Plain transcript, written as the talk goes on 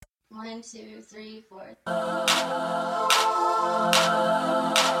If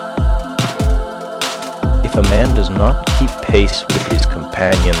a man does not keep pace with his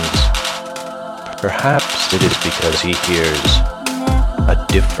companions, perhaps it is because he hears a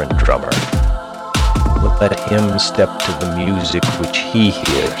different drummer. Let him step to the music which he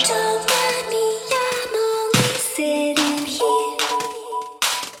hears.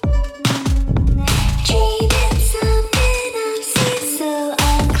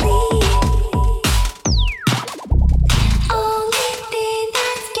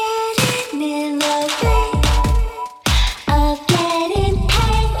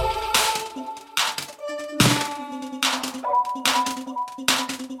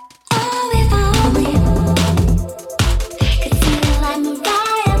 Oh, if only could feel like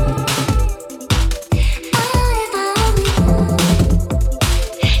Mariah.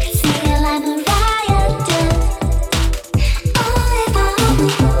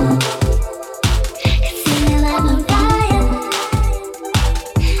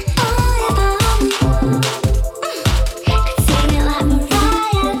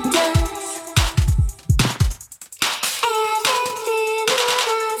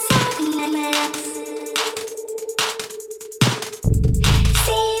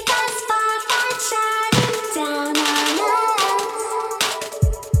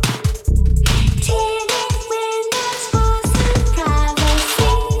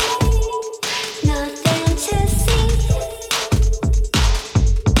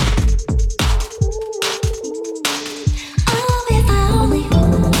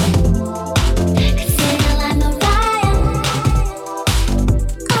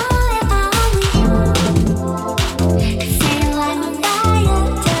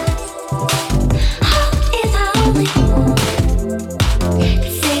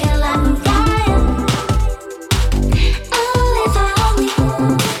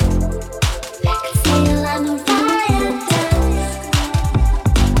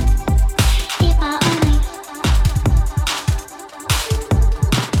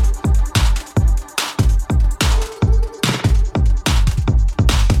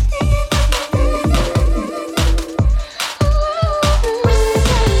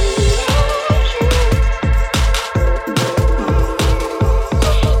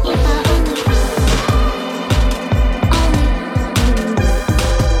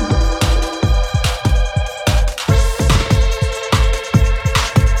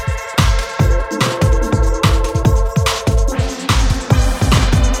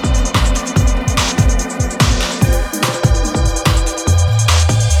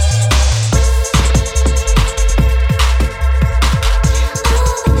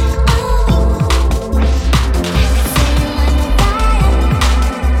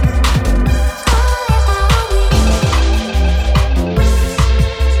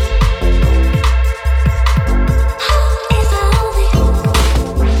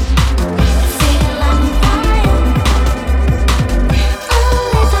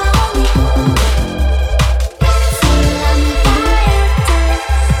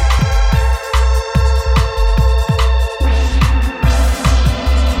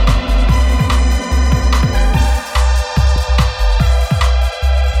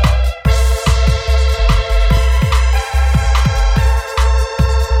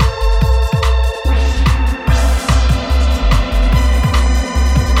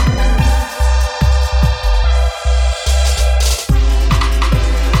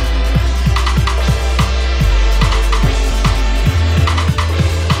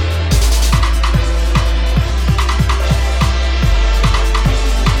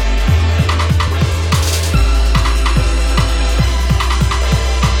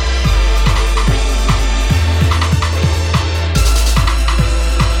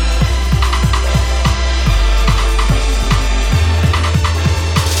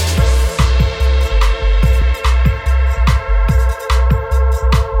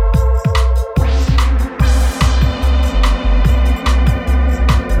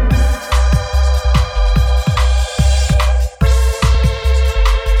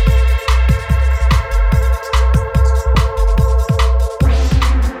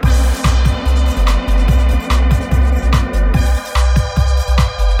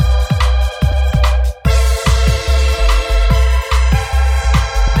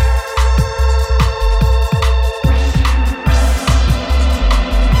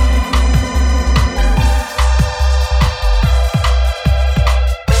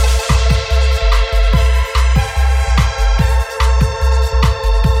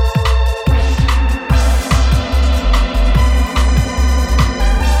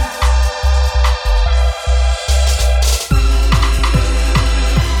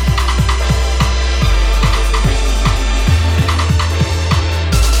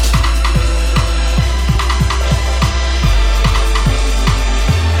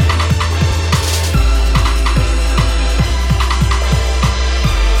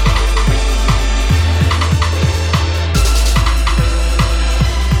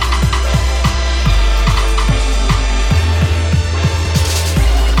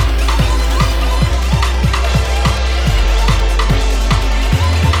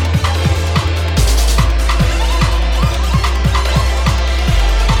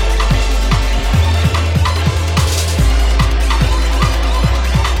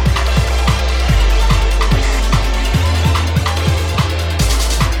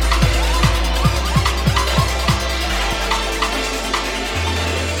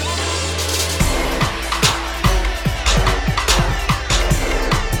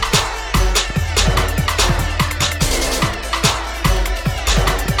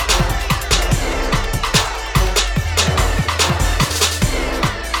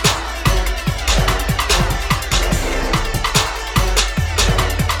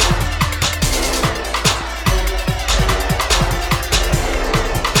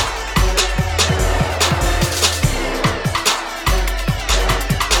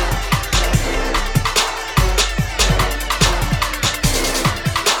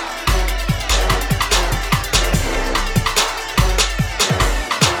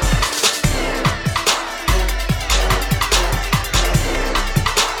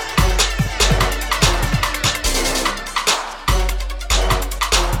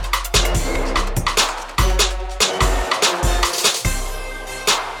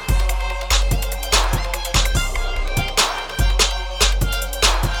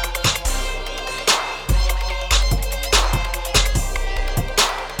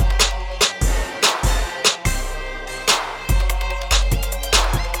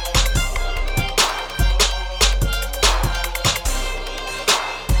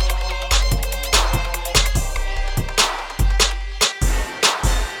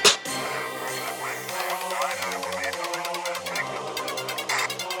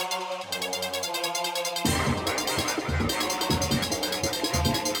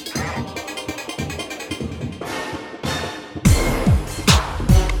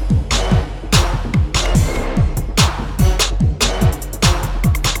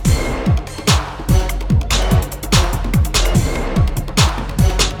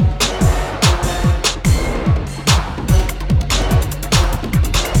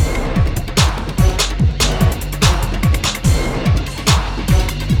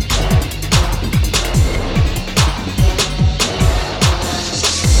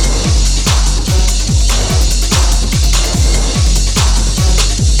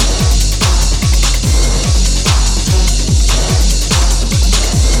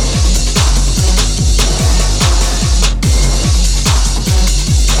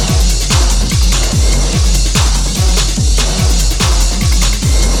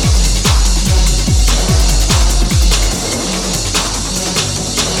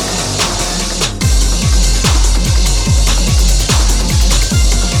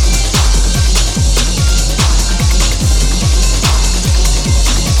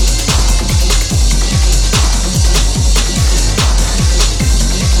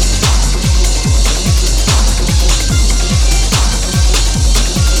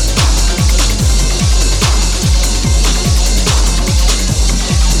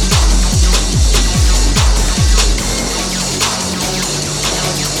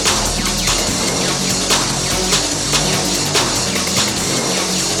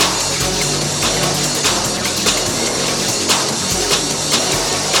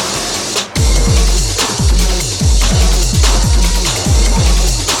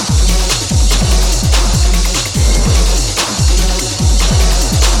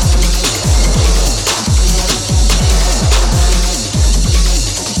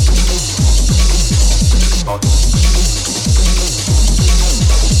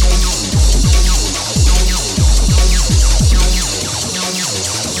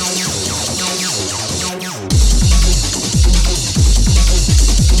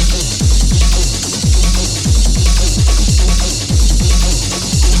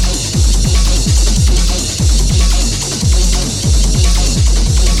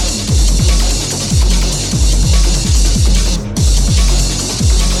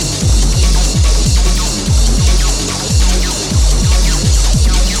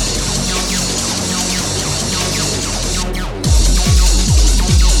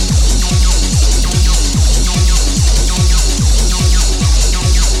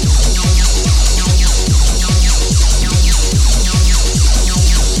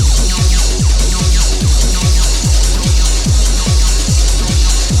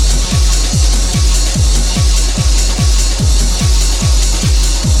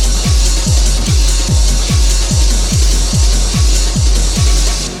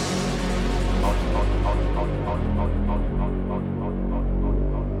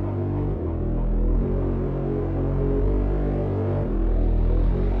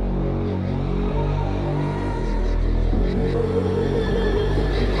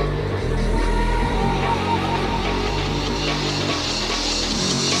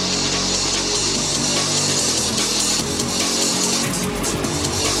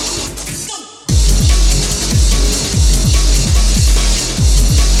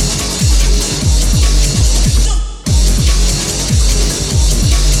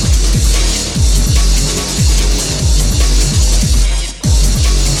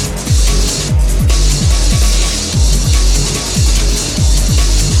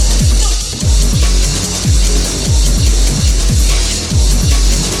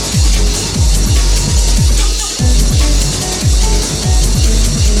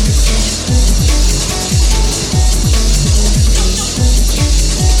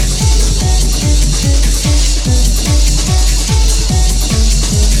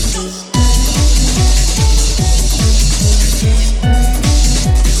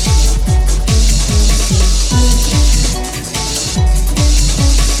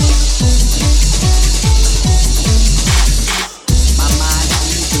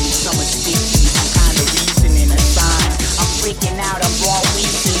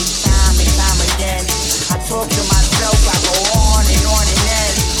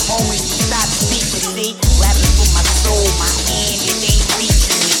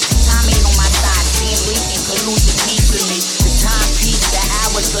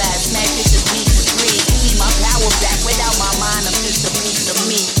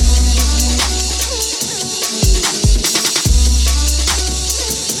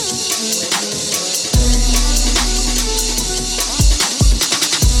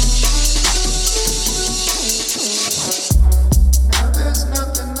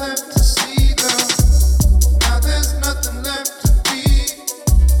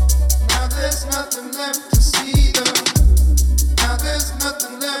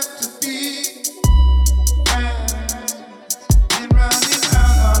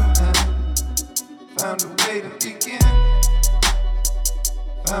 way to begin.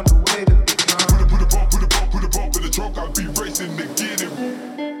 Found a way to become. Put a bump in the trunk, I'll be racing to get it.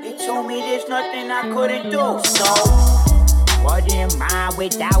 They told me there's nothing I couldn't do, so what am I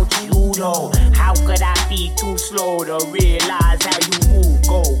without you though? How could I be too slow to realize how you move?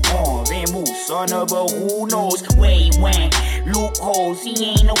 Go on, then move, son of a who knows where he went. Loopholes, he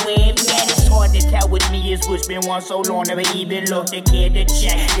ain't aware of yet. It's hard to tell with me, it's what's been one so long, never even looked a kid to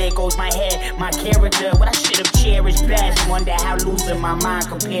check. There goes my head, my character, what I should have cherished best. Wonder how losing my mind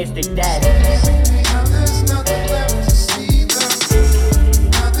compares to death. Now there's nothing left to see them.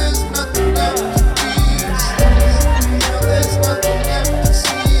 Now there's nothing left to be. Now there's nothing left to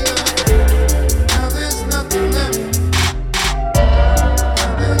see them. Now there's nothing left.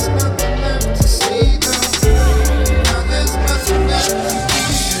 Now there's nothing left to see them. Now there's nothing left to be. Now there's nothing left to see them. Now there's nothing left to be.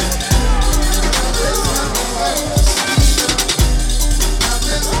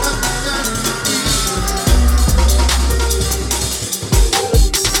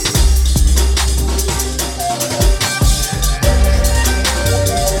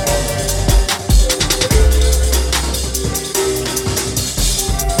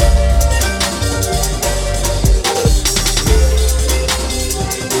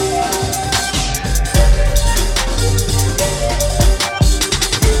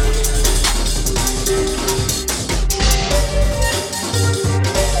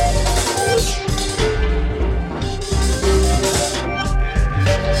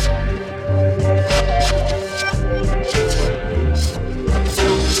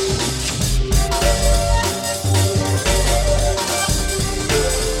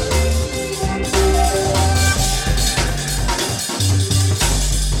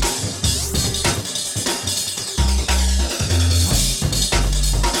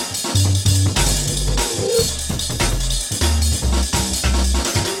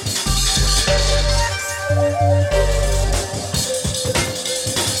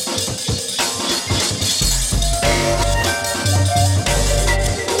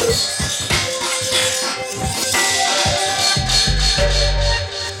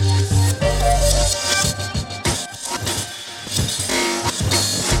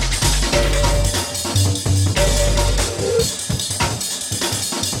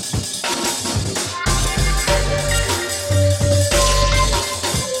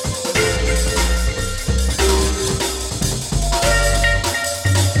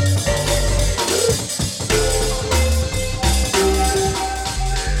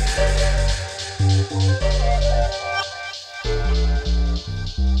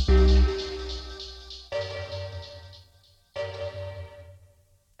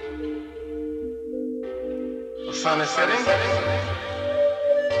 The sun is setting.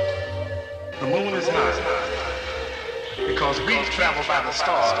 The moon is not. Because we travel by the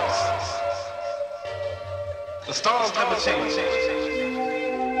stars. The stars never change.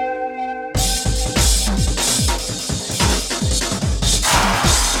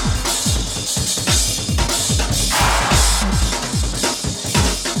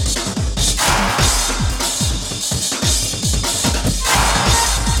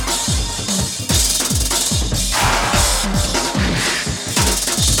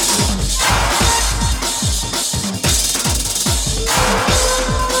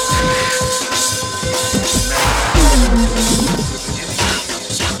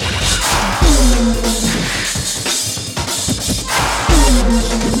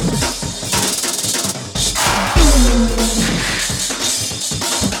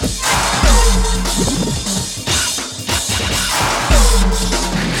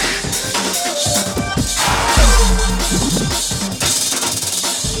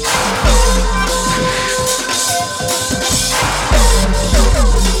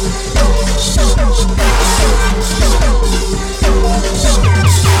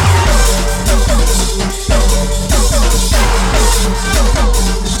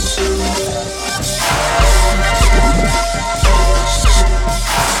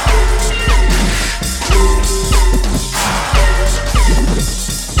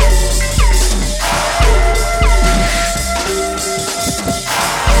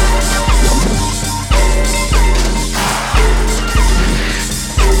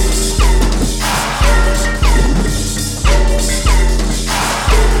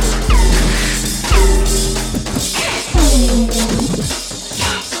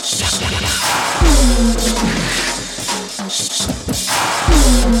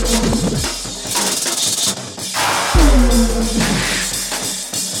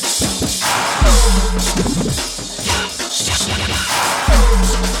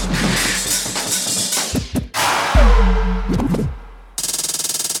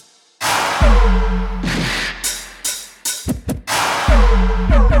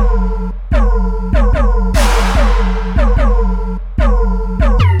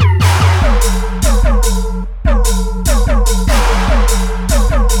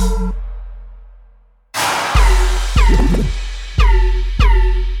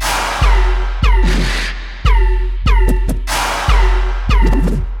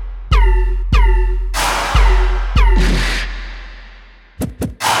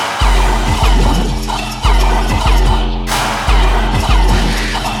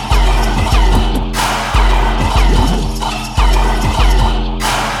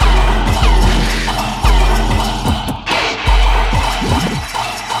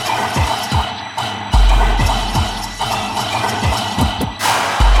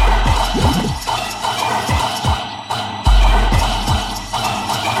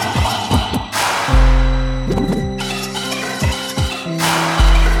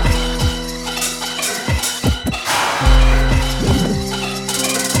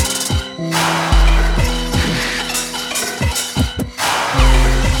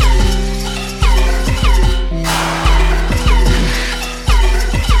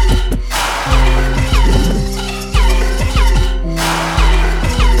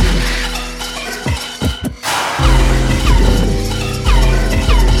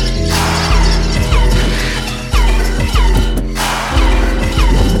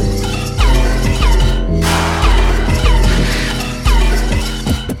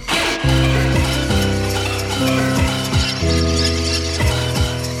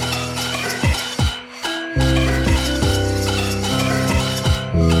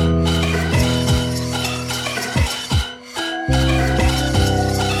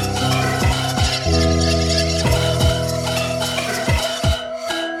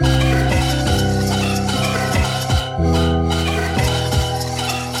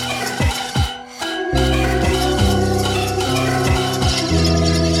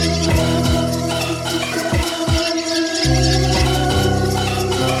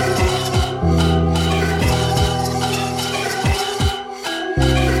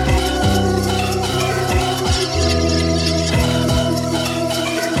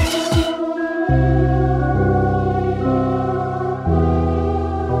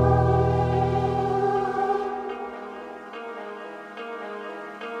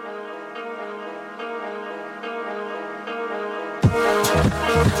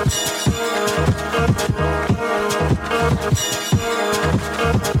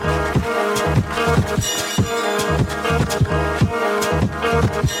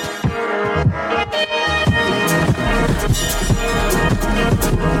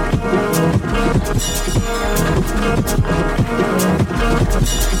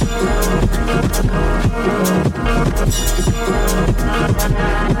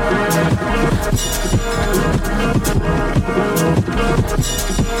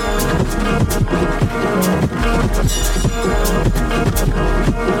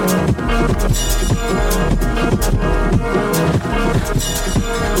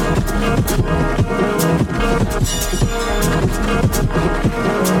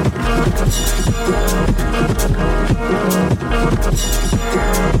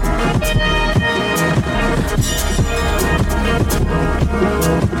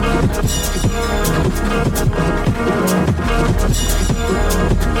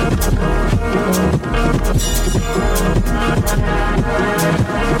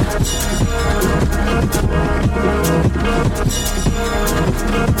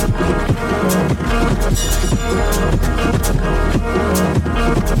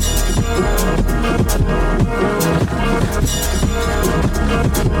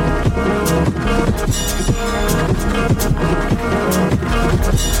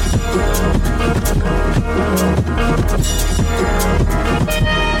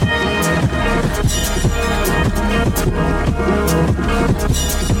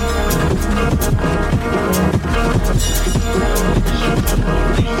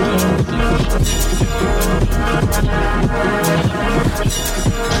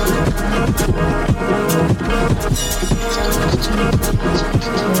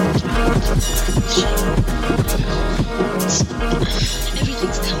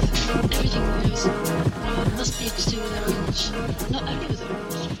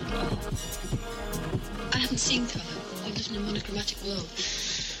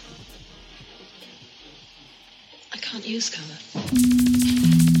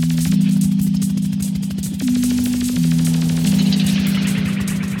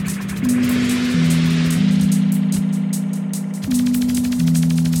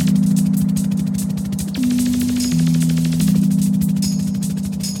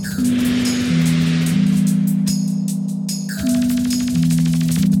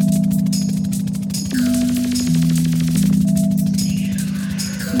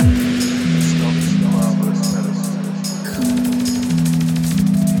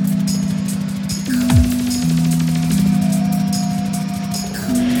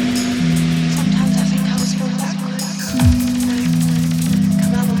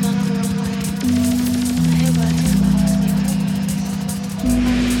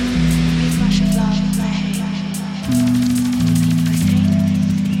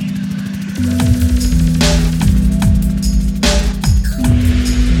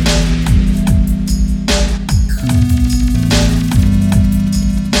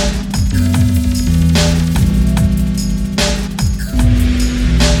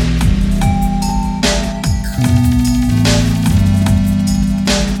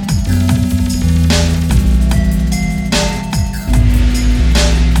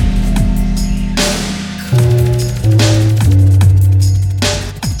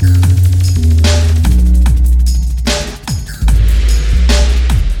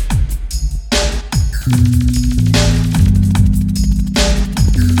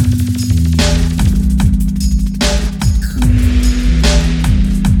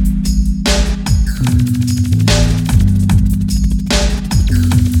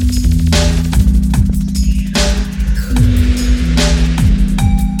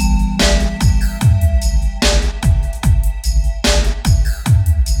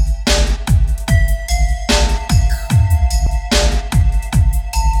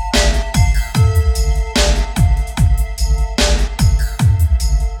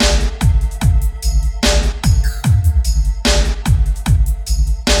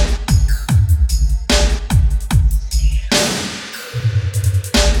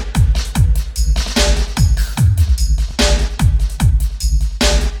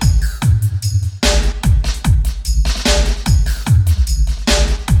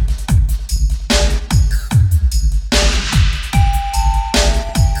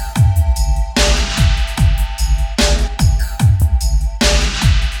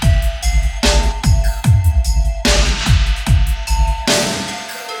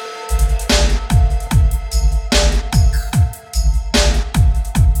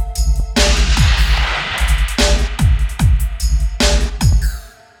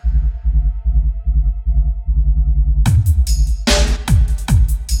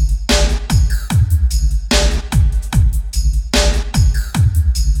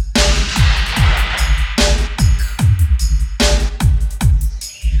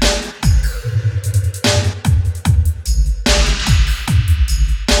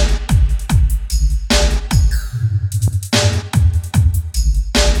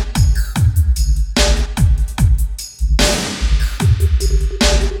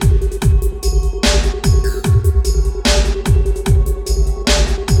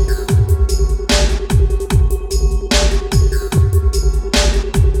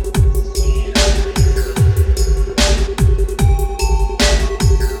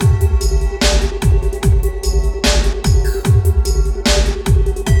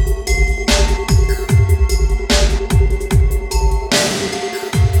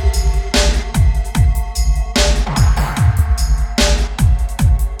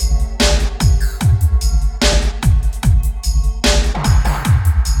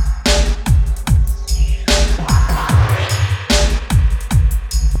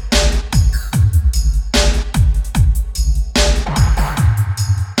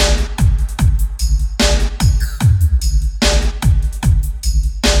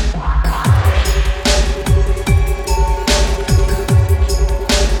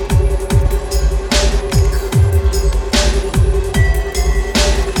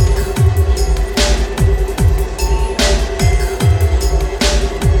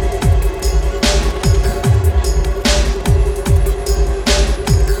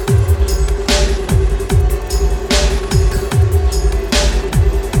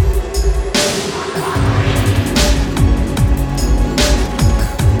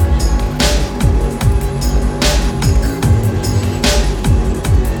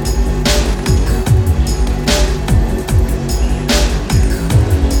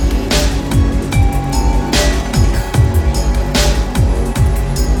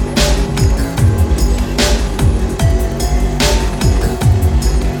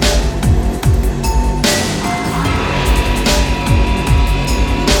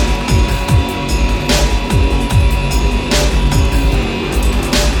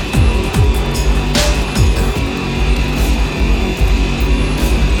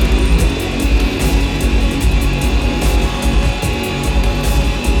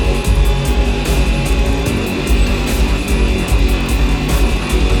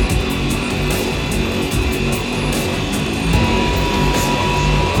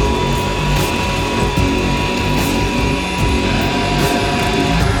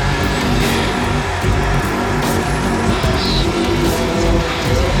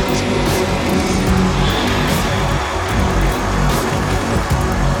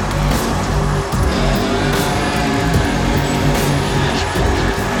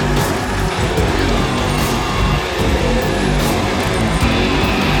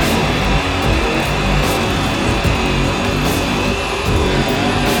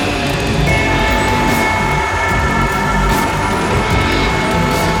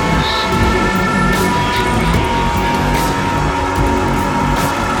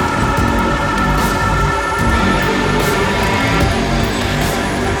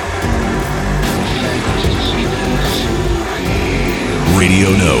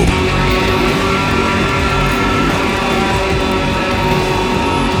 Radio Node.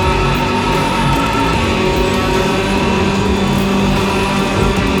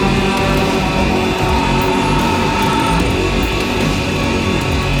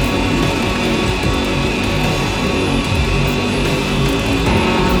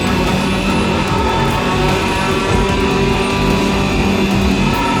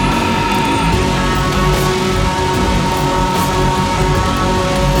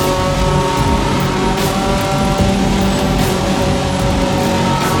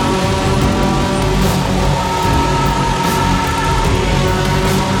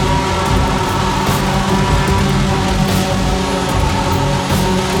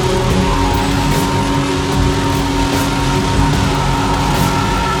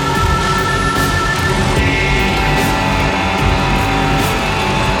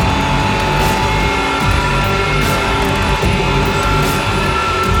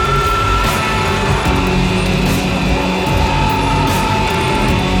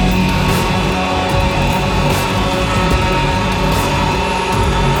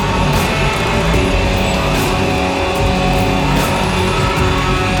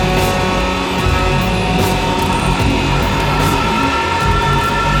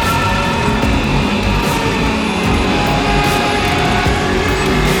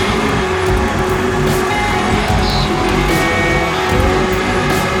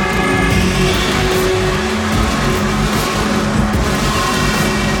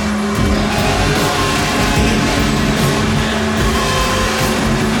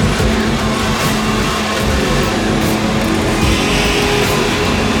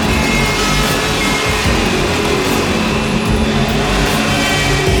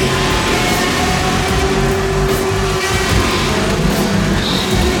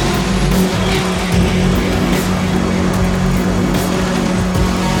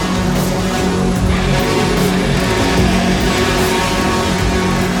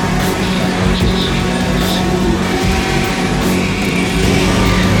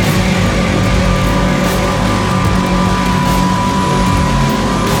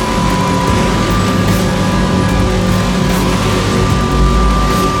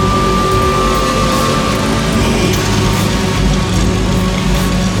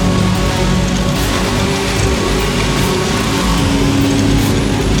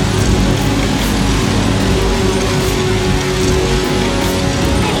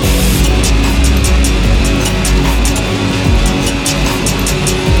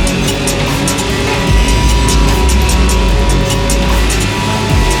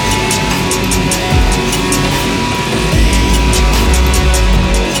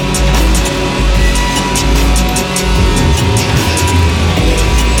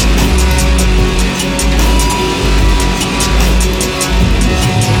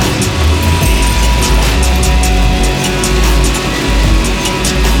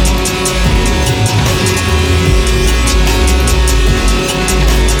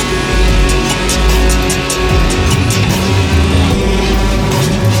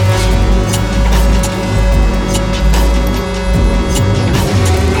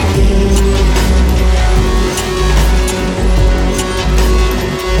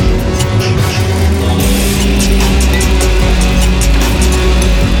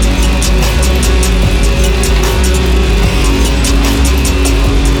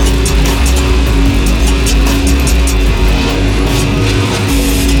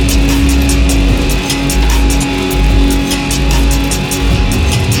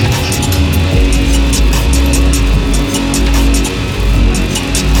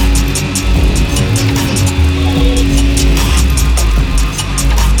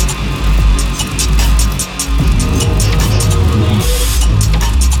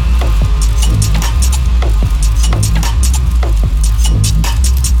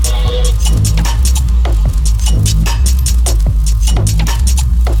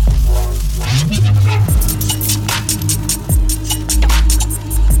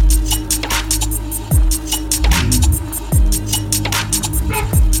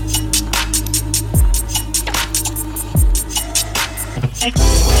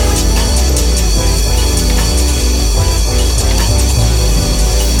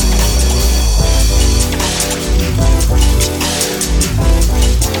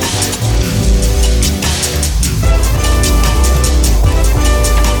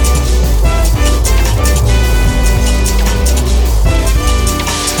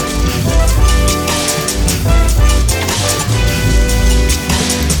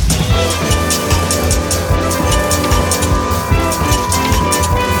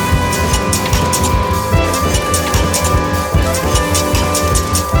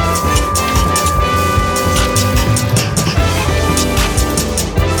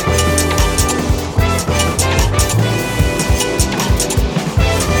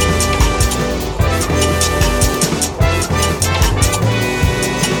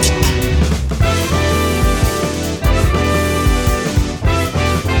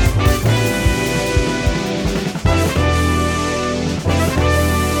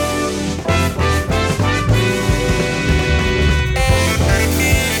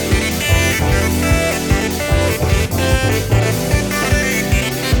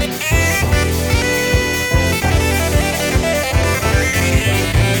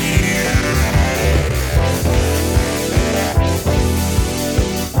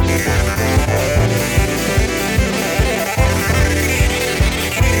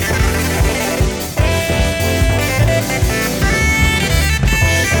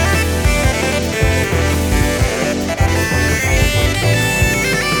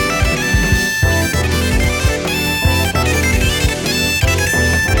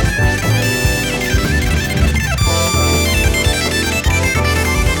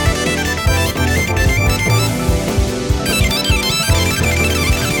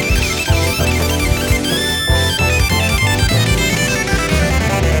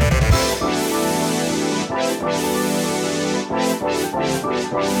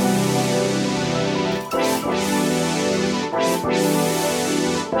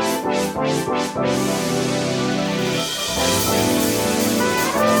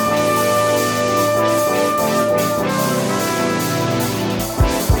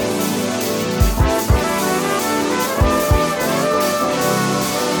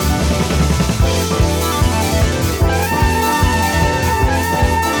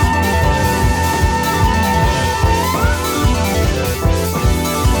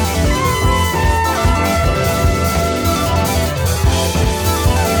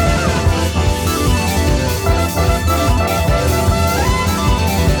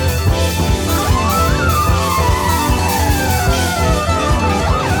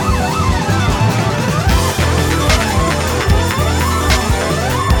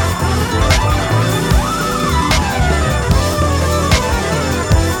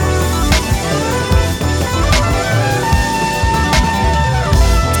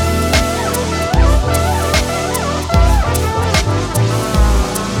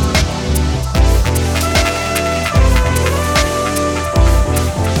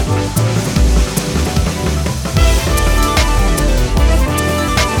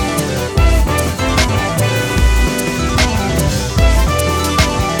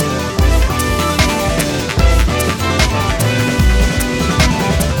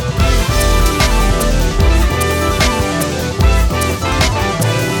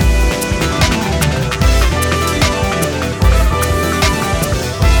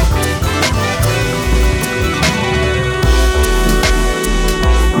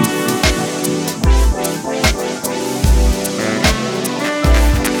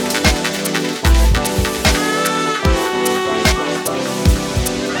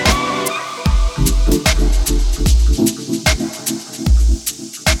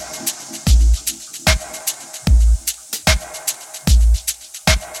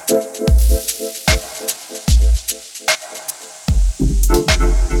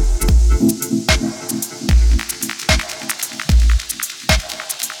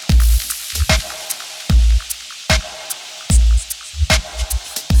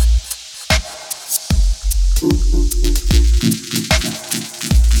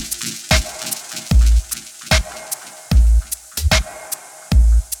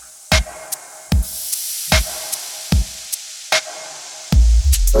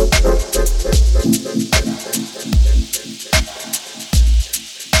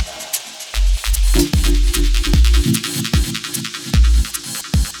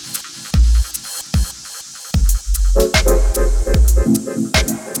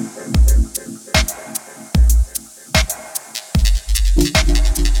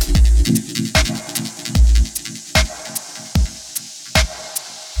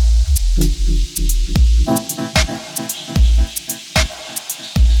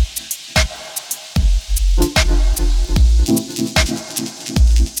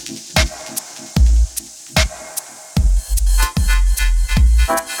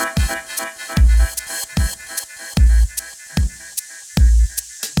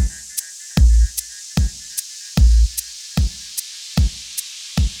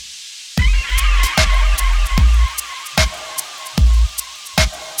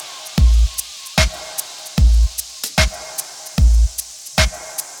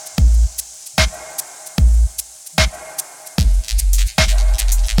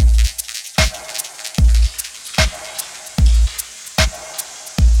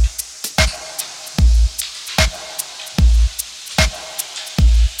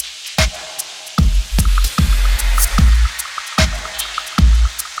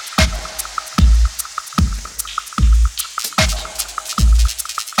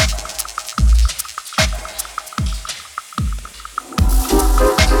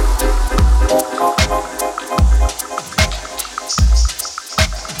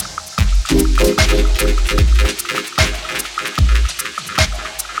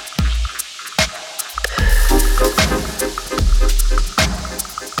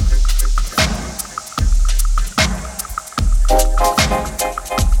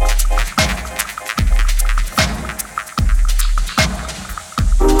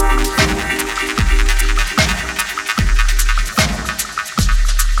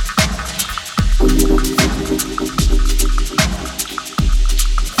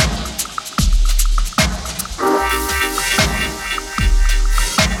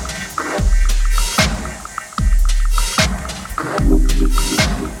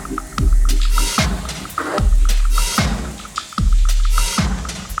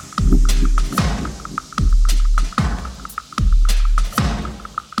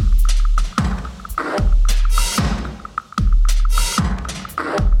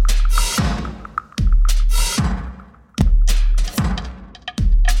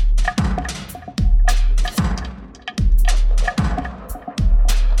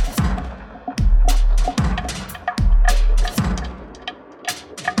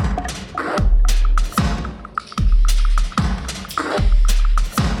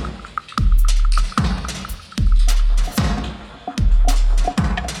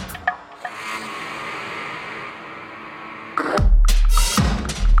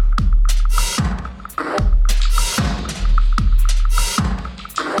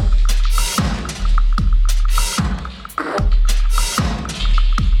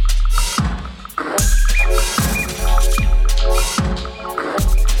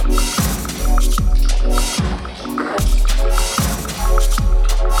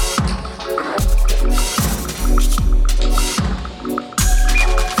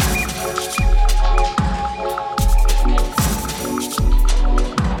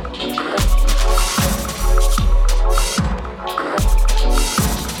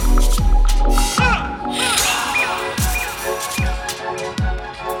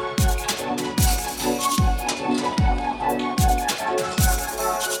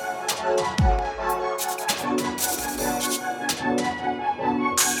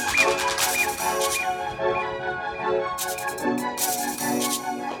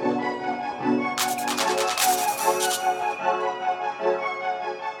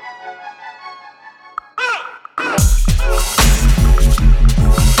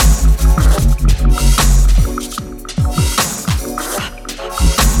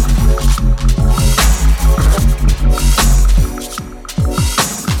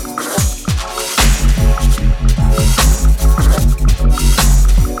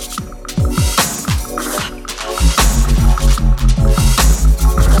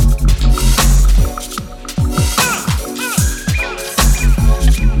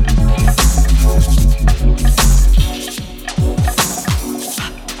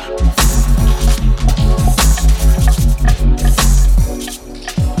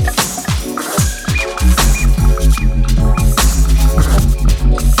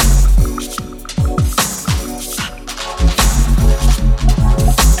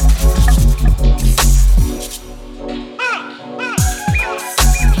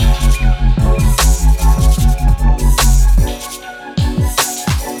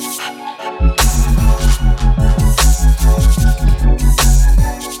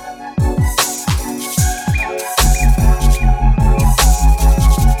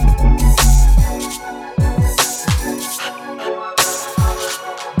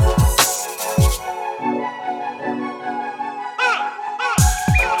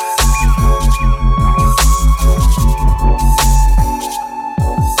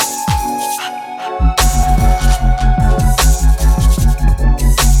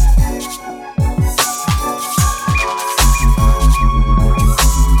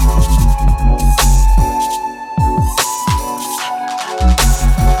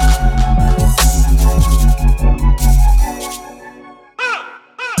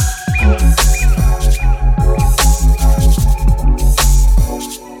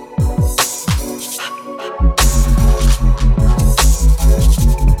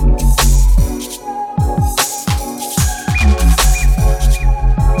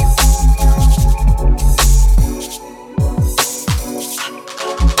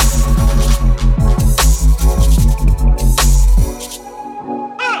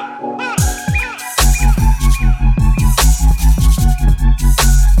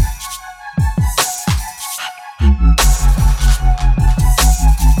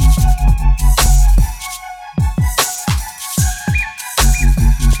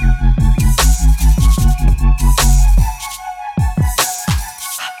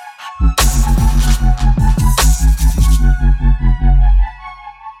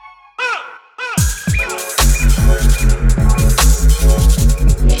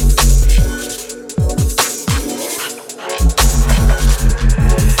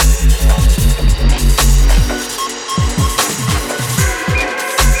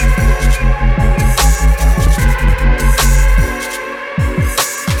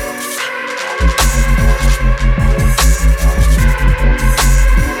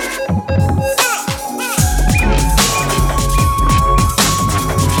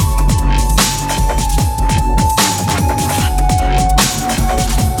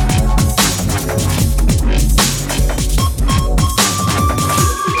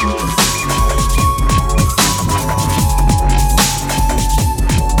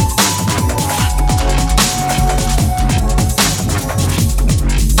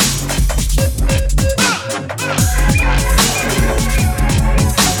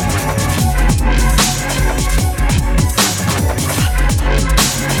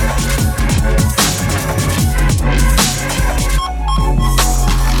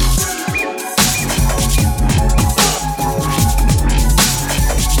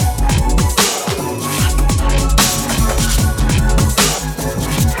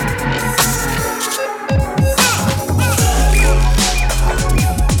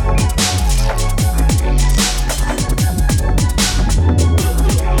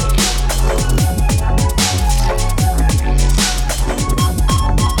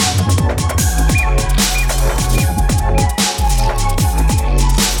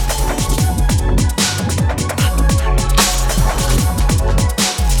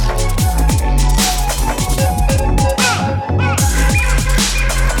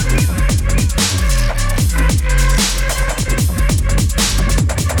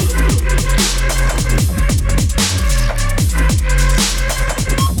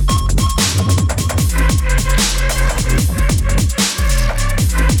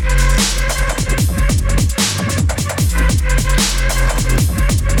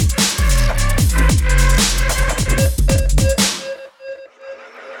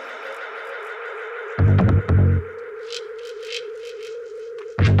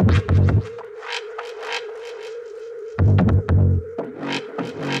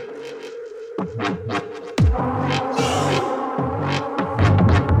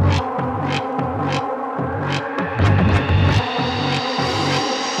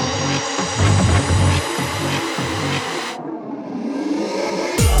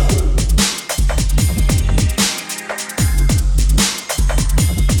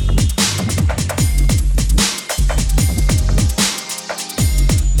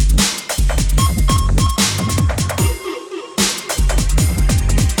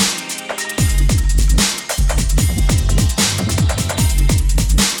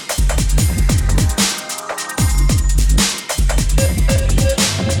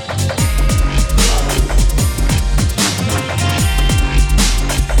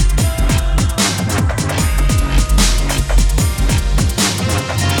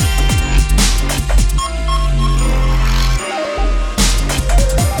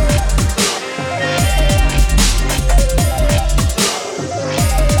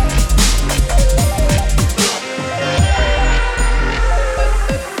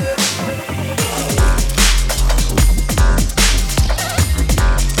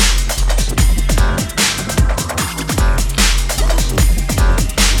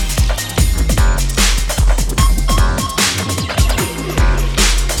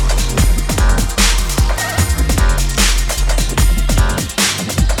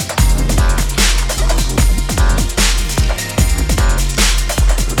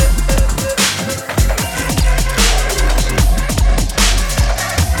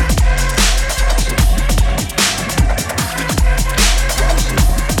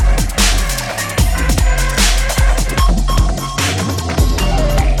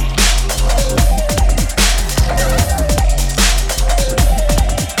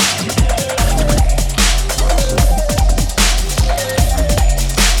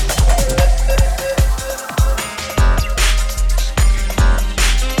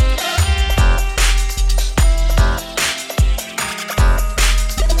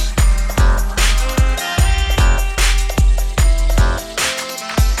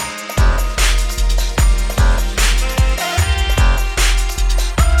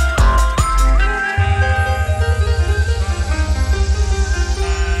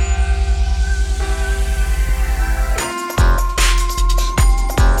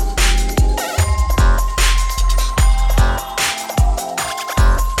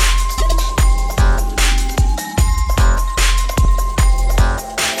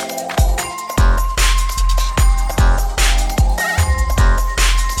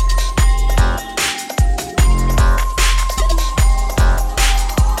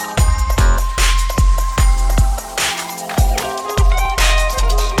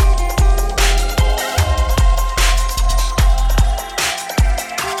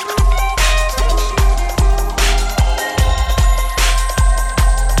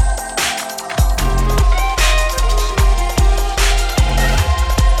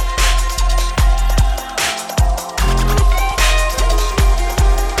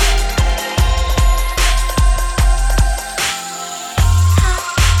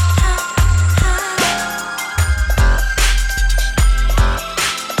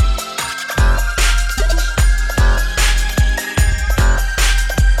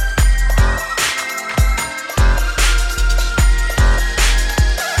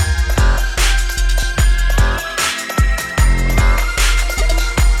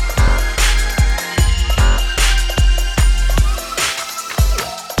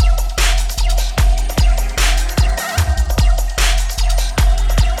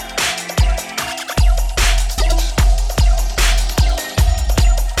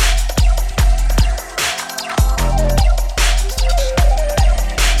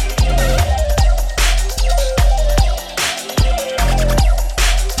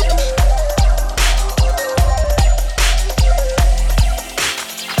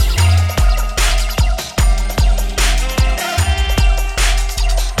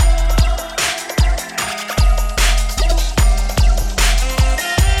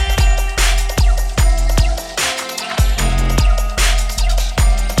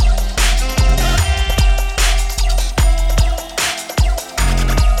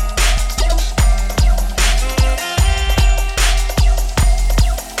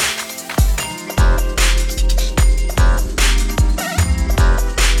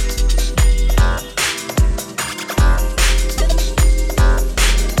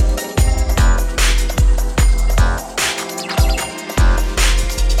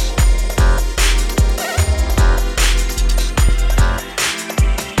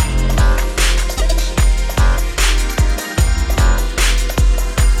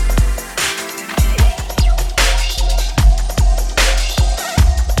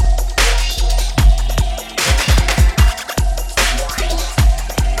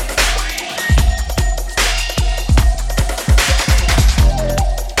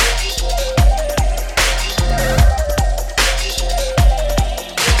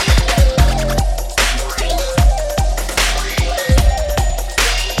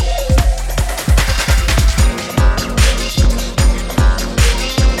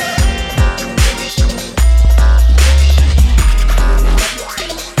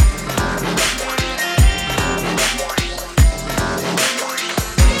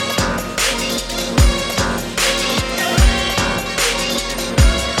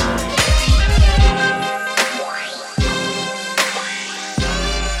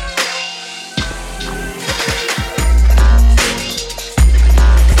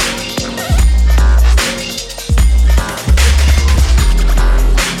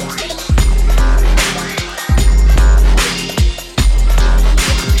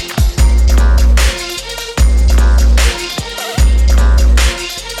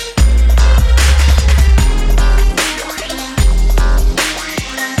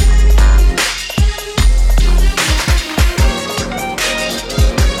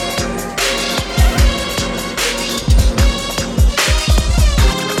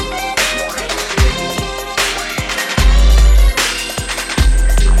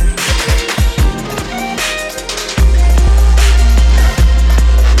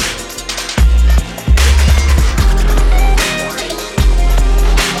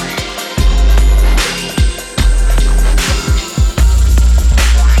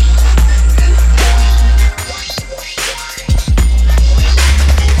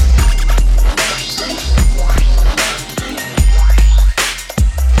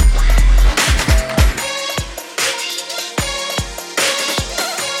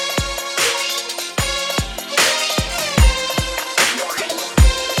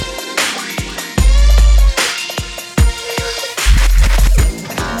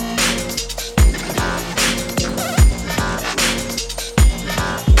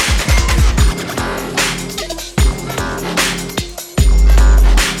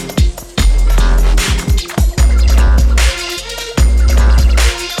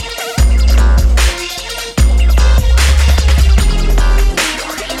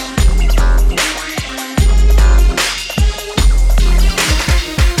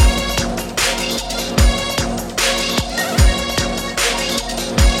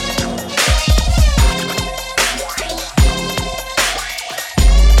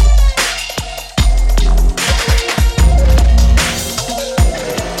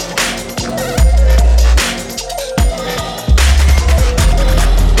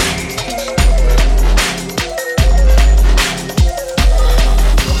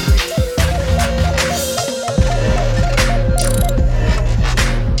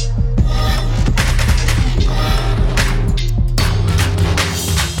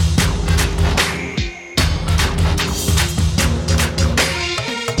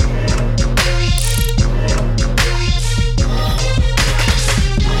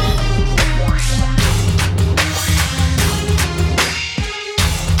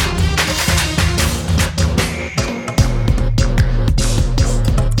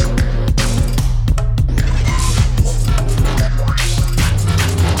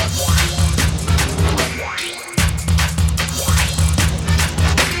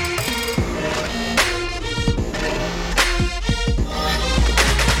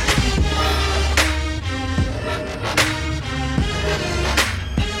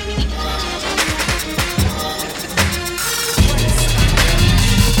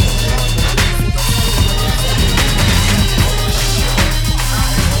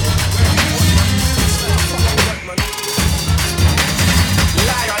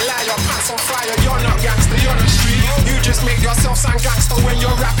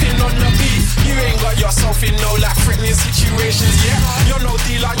 situations, yeah. You're no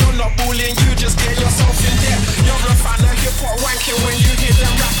dealer, you're not bullying, you just get yourself in debt. You're a fan of hip-hop wanking when you hear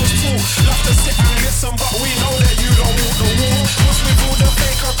them rappers too. Love to sit and listen, but we know that you don't walk the walk. What's with all the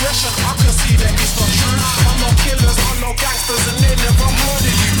fake aggression? I can see that it's not true. I'm no killers, I'm no gangsters, and they never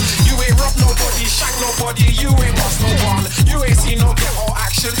murder you. You ain't rob nobody, shank nobody, you ain't bust no one. You ain't seen no ghetto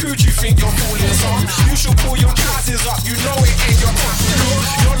action, who do you think you're fooling, son? You should pull your trousers up, you know it ain't your time to do.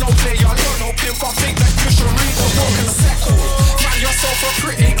 You're no player, you're no pimp, I think that you should read the book and settle. Find yourself a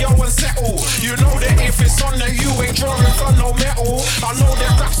pretty girl and settle. You know that if it's on there, you ain't drawing from no metal. I know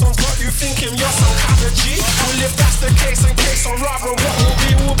that rap songs got you thinking you're some kind of G. Well, if that's the case, or rather what will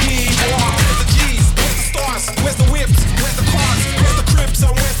be, will be. Where's the G's, where's the stars, where's the whips, where's the cars, where's the cribs,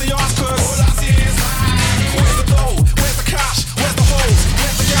 and where's the yards? Cause all I see is where's the dough, where's the cash, where's the hoes,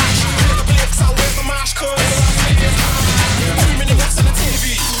 where's the gash, where's the blicks, and where's the mash? Cause all I see is too many books on the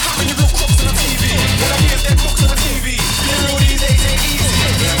TV, how many real crooks on the TV? All I hear is dead books on the TV. Being real these days ain't easy.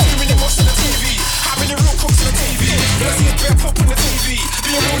 Too many books on the TV, how many real crooks on the TV? All I see is dead pop on the TV.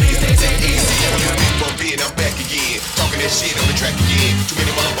 Being real these days ain't easy. I'm back again, talking that shit on the track again. Too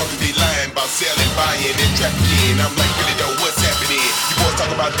many motherfuckers they lying about selling, buying, and trap again. I'm like, really though, what's happening? You boys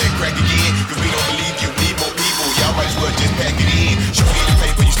talk about that crack again, cause we don't believe you need more people. Y'all might as well just pack it in. Show me the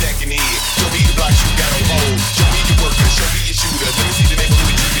paper you stacking in. Show me the blocks you got on hold. Show me your worker, show me your shooter. Let me see the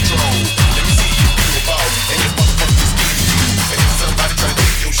neighborhood you control. Let me see your beautiful boss, and this motherfucker is scared of you. And if somebody try to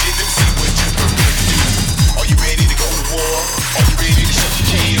take your shit, let me see what you're prepared to do. Are you ready to go to war? Are you ready to shoot your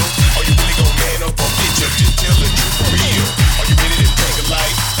kill? Are you really gonna man up or bitch up? Just tell the truth for real. Are you ready to take a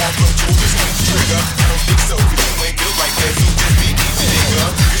life? Walk up to just swing the trigger. I don't think so, cause you ain't built like that. So just be easy, nigga.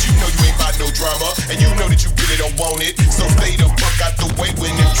 Cause you know you ain't about no drama, and you know that you really don't want it. So stay the fuck out the way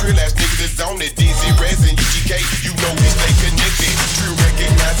when them drill ass niggas is on it. DZ, Rez, and UGK, you know we stay connected. Drill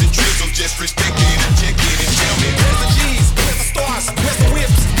recognizing drizzle, just respect it and check it and tell me. Where's the G's, where's the stars, where's the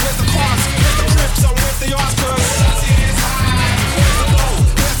whips, where's the cars, where's the trips, and where's the yards? Cause all I see is where's the dough,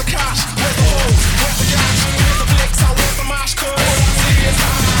 where's the cash, where's the hoes, where's the gash, where's the blicks, and where's the mash? Cause all I see is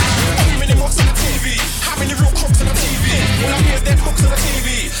too many books on the TV, how many real crooks on the TV? All I hear is dead books on the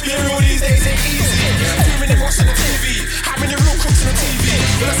TV. Being real these days ain't easy. Too many books on the TV, how many real crooks on the TV?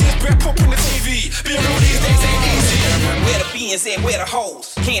 All I see is bread pop on the TV. Being real these days ain't easy. Where the beans at, where the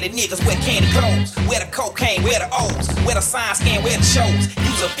hoes? Candy niggas, where the candy clothes? Where the cocaine, where the O's? Where the sign scan, where the shows?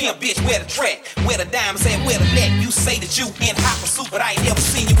 Use a pimp bitch, where the track? Where the diamonds at, where the neck? You say that you in hot pursuit, but I ain't never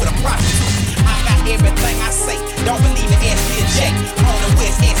seen you with a prostitute. I got everything I say, don't believe it, ask me a check. On the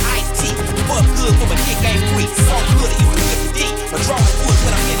West, S-I-T. Fuck good for my dick ain't free. So good that you feel the deep. But drawing wood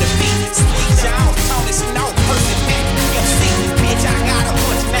when I'm in the beat. Sweet John, Tony Snow, person back. MC, bitch, I got a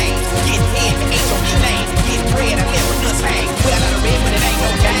bunch of names. Get head, the H-O-D name. Get bread, I let my nuts hang. Well, I got a red, but it ain't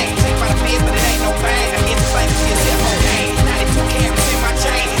no game. Take by the feds, but it ain't no bang. I get the thing, it's still cocaine. 92 carats in my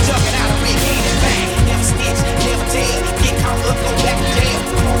chain. Jumping out of red, candy bang. Never snitch, never tell. Get caught up, go back to jail.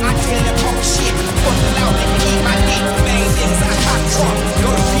 I tell them whole shit. Fuck the law, let me eat my dick. Main niggas, I pop trunk. Go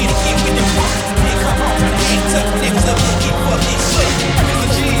to Peter, get with the pump. Then come on, try to act tough. Niggas up, look, get fucked this shit. Where's the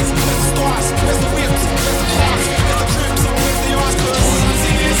G's, where's the stars, where's the whips, where's the cars, where's the trips, and where's the yards? Cause all I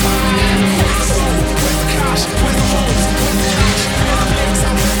see is where's the soul, where's the cash, where's the hoes, where's the cash, where's the blicks,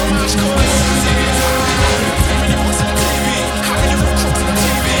 and where's the mash? Cause all I see is too many books on the TV, how many real crooks on the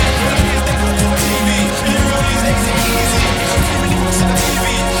TV? All I hear is dead books on the TV. Being real these days ain't easy. Too many books on the TV,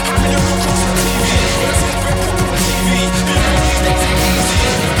 how many real crooks on the TV? All I see is bread pop on the TV. Being real these days ain't easy.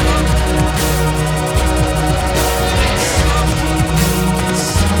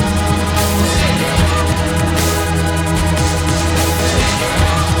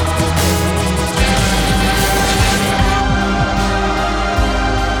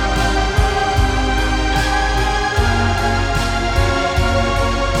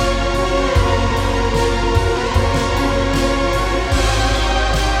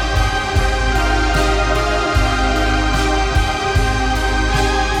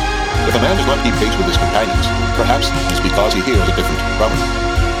 If a man does not keep pace with his companions, perhaps it's because he hears a different drummer.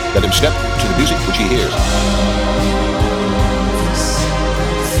 Let him step to the music which he hears.